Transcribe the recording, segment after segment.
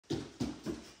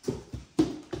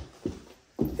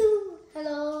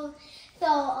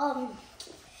So,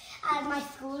 at my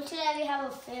school today we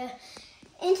have a fair,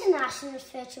 international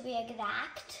fair to be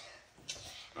exact.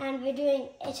 And we're doing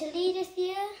Italy this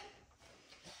year.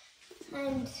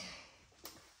 And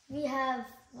we have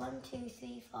 1, 2,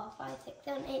 3, 4, 5, 6,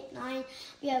 7, 8, 9.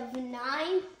 We have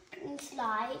 9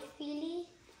 slides, really.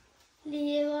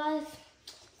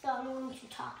 So I'm going to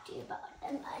talk to you about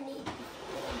them.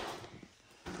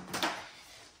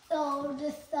 So one of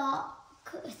the stars.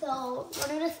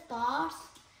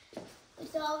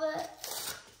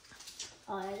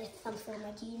 I just some for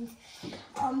my jeans.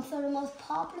 So the most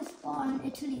popular sport in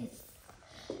Italy is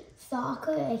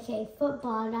soccer, aka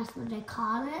football. That's what they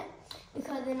call it.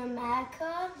 Because in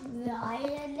America, where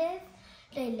I live,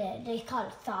 they call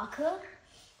it soccer.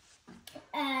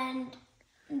 And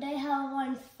they have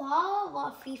won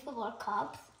 4 FIFA World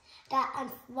Cups. And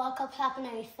World Cups happen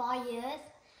every 4 years.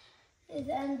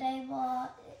 And they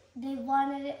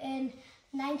won it in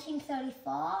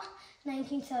 1934,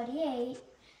 1938,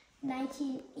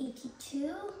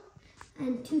 1982,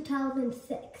 and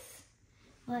 2006.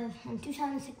 And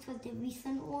 2006 was the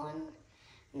recent one,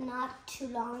 not too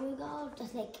long ago,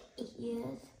 just like 8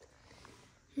 years.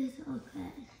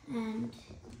 Okay, and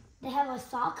they have a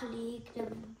soccer league.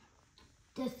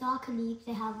 The soccer league,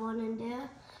 they have one in there.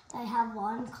 They have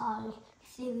one called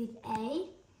Series A,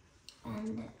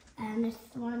 and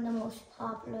it's one of the most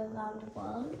popular around the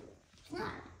world. It's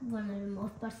not one of the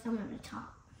most, but some of the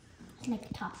top. It's like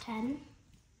the top 10.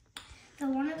 So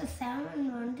one of the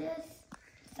 7 wonders,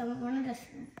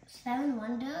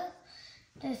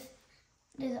 is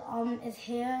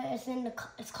here.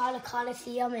 It's called the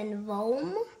Colosseum in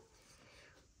Rome.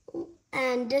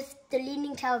 And the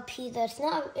Leaning Tower of Pisa.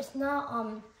 It's not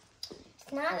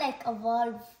like a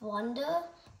world wonder,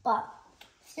 but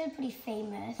still pretty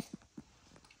famous.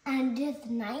 And there's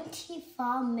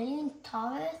 94 million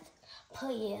tourists per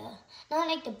year. Not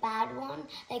like the bad one,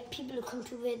 like people who come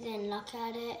to visit and look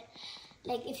at it.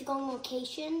 Like if you go on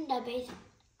vacation, they're like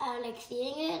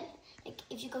seeing it. Like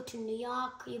if you go to New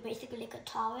York, you're basically like a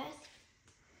tourist.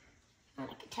 Not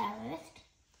like a terrorist.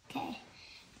 Okay.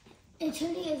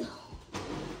 Italy is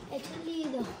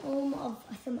the home of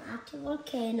some active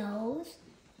volcanoes.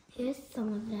 Here's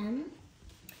some of them.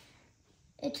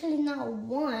 Italy not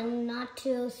 1, not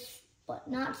 2, but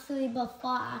not 3, but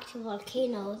 4 active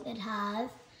volcanoes it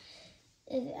has.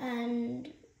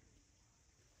 And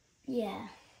yeah.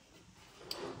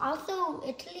 Also,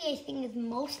 Italy, I think, is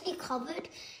mostly covered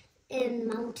in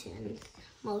mountains.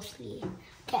 Mostly.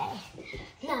 Okay.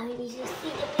 Now you need to see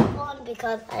the big one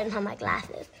because I don't have my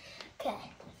glasses.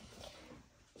 Okay.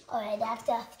 Alright, that's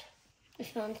just,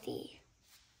 if you want to see,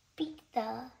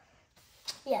 pizza.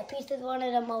 Yeah, pizza is one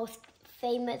of the most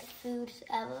famous foods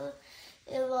ever.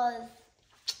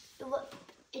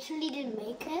 Italy didn't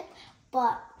make it,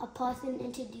 but a person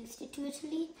introduced it to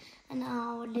Italy, and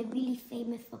now they're really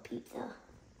famous for pizza.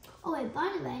 Oh wait, by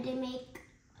the way, they make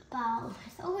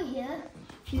it's over here,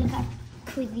 if you look at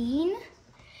cuisine,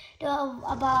 there are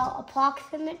about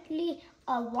approximately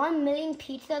 1 million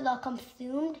pizzas are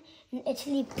consumed in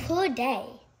Italy per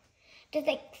day. There's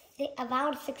like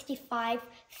around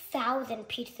 65,000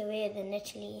 pizzerias in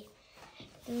Italy.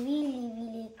 It's really,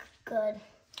 really good.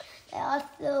 They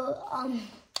also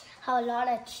have a lot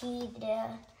of cheese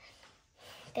there.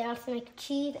 They also make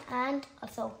cheese and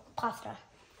also pasta.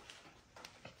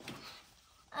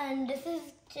 And this is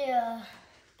the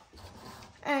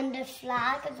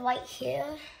flag is right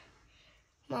here.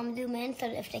 Mom, zoom in so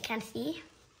if they can see.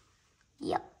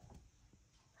 Yep.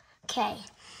 Okay.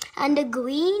 And the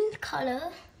green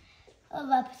color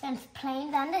represents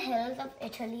plains and the hills of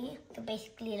Italy. So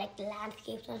basically like the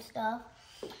landscapes and stuff.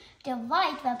 The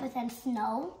white represents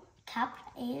snow, capped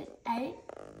Wait,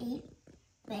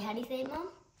 how do you say it,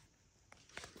 Mom?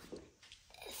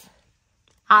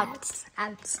 Alps.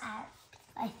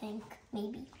 I think,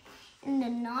 maybe. In the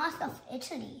north of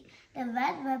Italy, the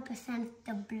red represents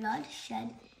the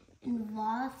bloodshed in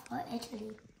wars for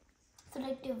Italy. So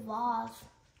like the wars.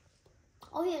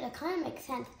 Oh yeah, that kind of makes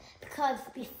sense because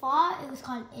before it was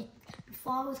called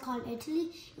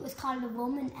Italy, it was called the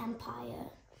Roman Empire.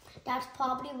 That's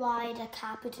probably why the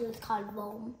capital is called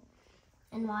Rome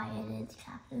and why it is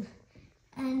capital.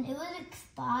 And it was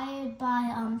inspired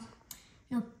by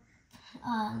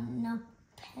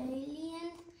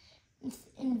Napoleon's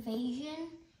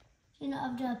invasion,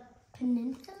 of the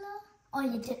peninsula. Oh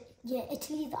yeah,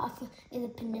 Italy is also a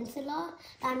peninsula.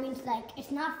 That means like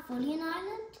it's not fully an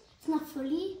island. It's not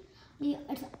fully.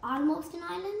 It's almost an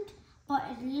island, but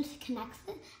it really connects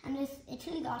it. And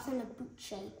Italy is also in a boot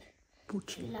shape. Boot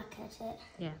shape. Look at it.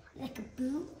 Yeah. Like a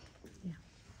boot. Yeah.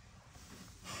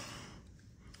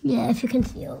 Yeah, if you can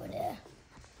see over there.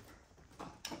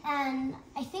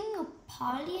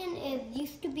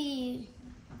 used to be,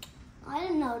 I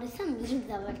don't know, there's some memes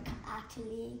of it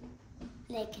actually.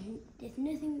 Like, there's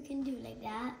nothing we can do like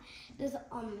that. There's,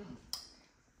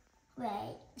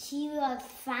 wait, he was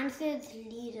France's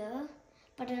leader,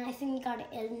 but then I think he got an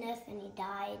illness and he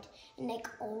died in like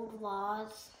old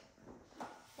wars,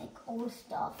 like old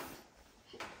stuff.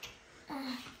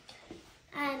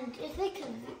 And it's like,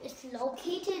 it's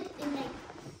located in like,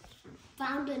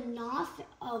 found in north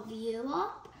of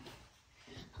Europe,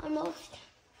 almost.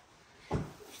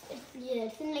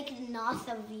 It's in like the north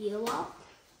of Europe.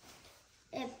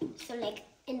 So like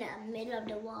in the middle of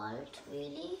the world,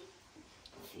 really.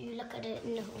 If you look at it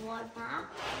in the world map.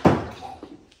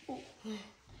 Okay.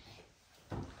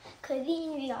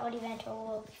 Caribbean we already went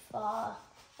over before.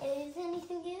 Is there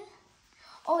anything here?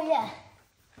 Oh yeah.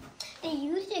 They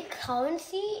use their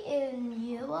currency in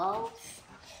euros.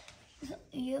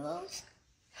 Euros?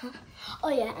 Huh. Oh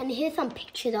yeah, and here's some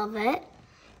pictures of it.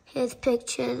 Here's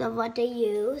pictures of what they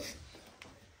use.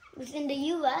 In the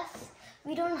US,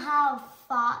 we don't have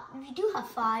we do have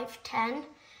 5, 10.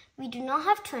 We do not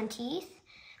have 20s.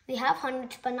 We have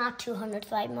hundreds, but not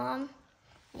 200s, right, Mom?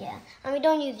 Yeah, and we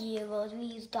don't use euros, we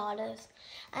use dollars.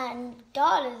 And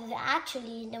dollars is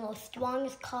actually the most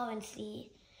strongest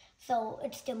currency. So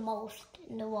it's the most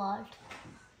in the world.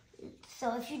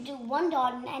 So if you do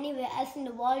 $1 anywhere else in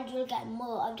the world, you'll get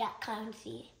more of that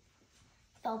currency.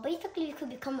 So basically you could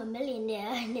become a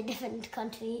millionaire in a different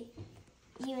country,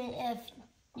 even if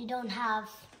you don't have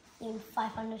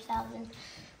 500,000.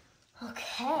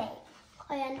 Okay.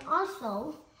 And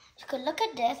also, you could look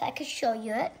at this. I could show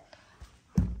you it.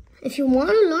 If you want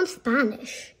to learn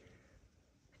Spanish,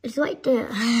 it's right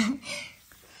there.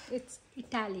 It's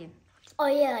Italian. Oh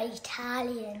yeah,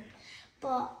 Italian.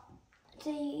 But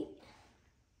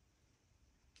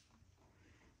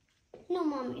no,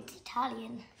 Mom, it's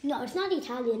Italian. No, it's not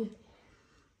Italian.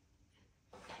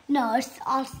 No, it's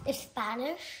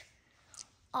Spanish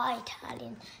or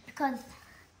Italian, because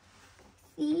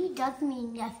C does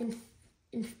mean yes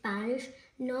in Spanish.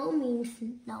 No means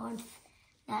no.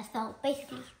 So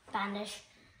basically Spanish,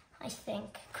 I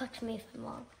think. Correct me if I'm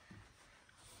wrong.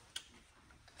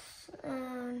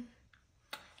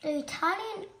 The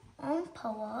Italian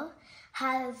emperor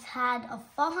has had a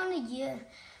 400-year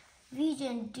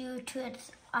region due to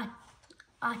its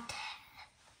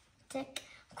artistic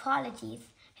qualities,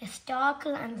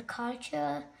 historical and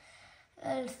cultural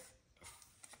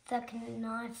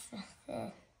significance.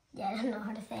 Yeah, I don't know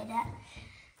how to say that.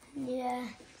 Yeah.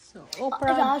 So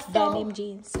opera, denim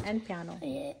jeans, and piano.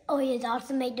 Yeah. Oh, he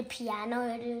also made the piano.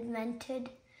 It invented.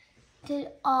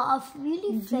 Of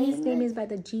really famous. His name is by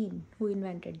the Jean who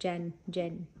invented Jen.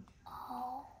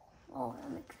 Oh,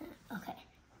 that makes sense. Okay.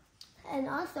 And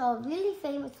also a really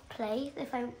famous place.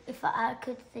 If I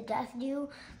could suggest you,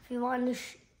 if you want to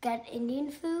get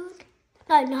Indian food.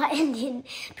 No, not Indian,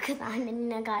 because I'm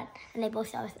Indian. And they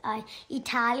both have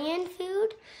Italian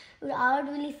food. I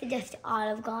would really suggest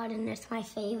Olive Garden. That's my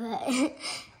favorite.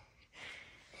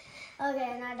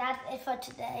 Okay, now that's it for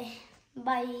today.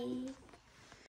 Bye.